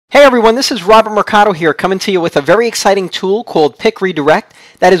Hey everyone, this is Robert Mercado here, coming to you with a very exciting tool called Pic-Redirect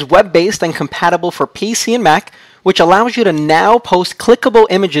that is web-based and compatible for PC and Mac, which allows you to now post clickable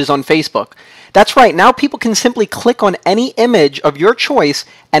images on Facebook. That's right, now people can simply click on any image of your choice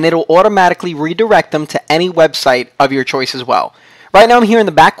and it'll automatically redirect them to any website of your choice as well. Right now I'm here in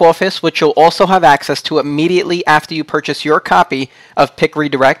the back office, which you'll also have access to immediately after you purchase your copy of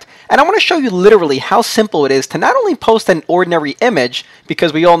Pic-Redirect. And I want to show you literally how simple it is to not only post an ordinary image,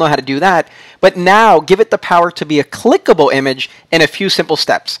 because we all know how to do that, but now give it the power to be a clickable image in a few simple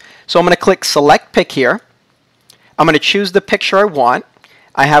steps. So I'm going to click Select Pic here. I'm going to choose the picture I want.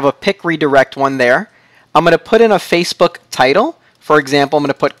 I have a Pic-Redirect one there. I'm going to put in a Facebook title. For example, I'm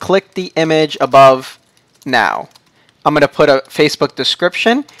going to put click the image above now. I'm going to put a Facebook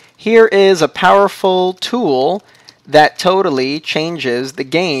description. Here is a powerful tool that totally changes the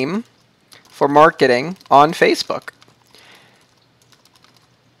game for marketing on Facebook.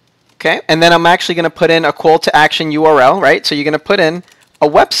 Okay, and then I'm actually going to put in a call to action URL, right? So you're going to put in a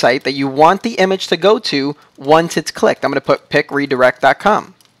website that you want the image to go to once it's clicked. I'm going to put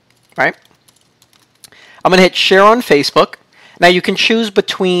PicRedirect.com, right? I'm going to hit share on Facebook. Now you can choose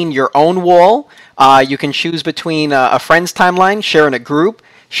between your own wall, you can choose between a friend's timeline, share in a group,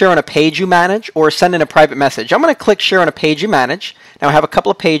 share on a page you manage, or send in a private message. I'm going to click share on a page you manage. Now I have a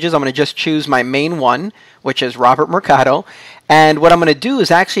couple of pages. I'm going to just choose my main one, which is Robert Mercado. And what I'm going to do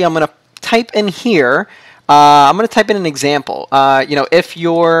is actually I'm going to type in here, I'm going to type in an example. If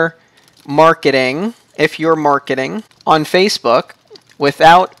you're marketing on Facebook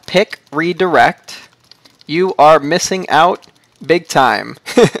without Pic-Redirect, you are missing out big time.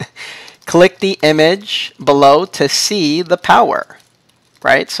 Click the image below to see the power.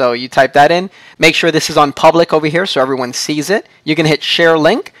 Right? So you type that in. Make sure this is on public over here so everyone sees it. You can hit share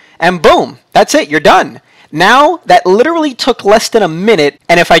link and boom, that's it. You're done. Now that literally took less than a minute,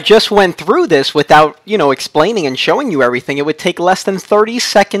 and if I just went through this without, explaining and showing you everything, it would take less than 30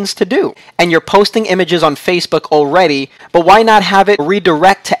 seconds to do. And you're posting images on Facebook already, but why not have it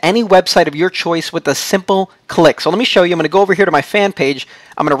redirect to any website of your choice with a simple click? So let me show you. I'm going to go over here to my fan page.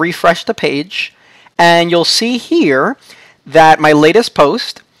 I'm going to refresh the page, and you'll see here that my latest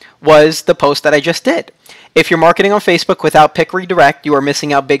post was the post that I just did. If you're marketing on Facebook without Pic-Redirect, you are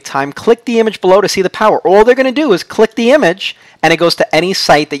missing out big time. Click the image below to see the power. All they're going to do is click the image, and it goes to any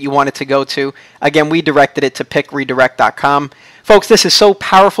site that you want it to go to. Again, we directed it to PicRedirect.com. Folks, this is so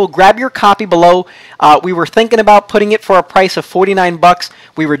powerful. Grab your copy below. We were thinking about putting it for a price of $49.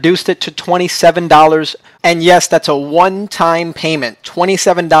 We reduced it to $27. And yes, that's a one-time payment,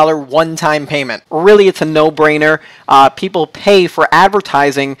 $27 one-time payment. Really, it's a no-brainer. People pay for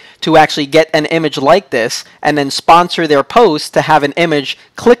advertising to actually get an image like this and then sponsor their posts to have an image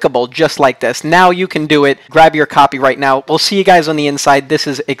clickable just like this. Now you can do it. Grab your copy right now. We'll see you guys on the inside. This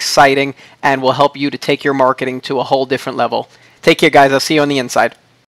is exciting and will help you to take your marketing to a whole different level. Take care, guys. I'll see you on the inside.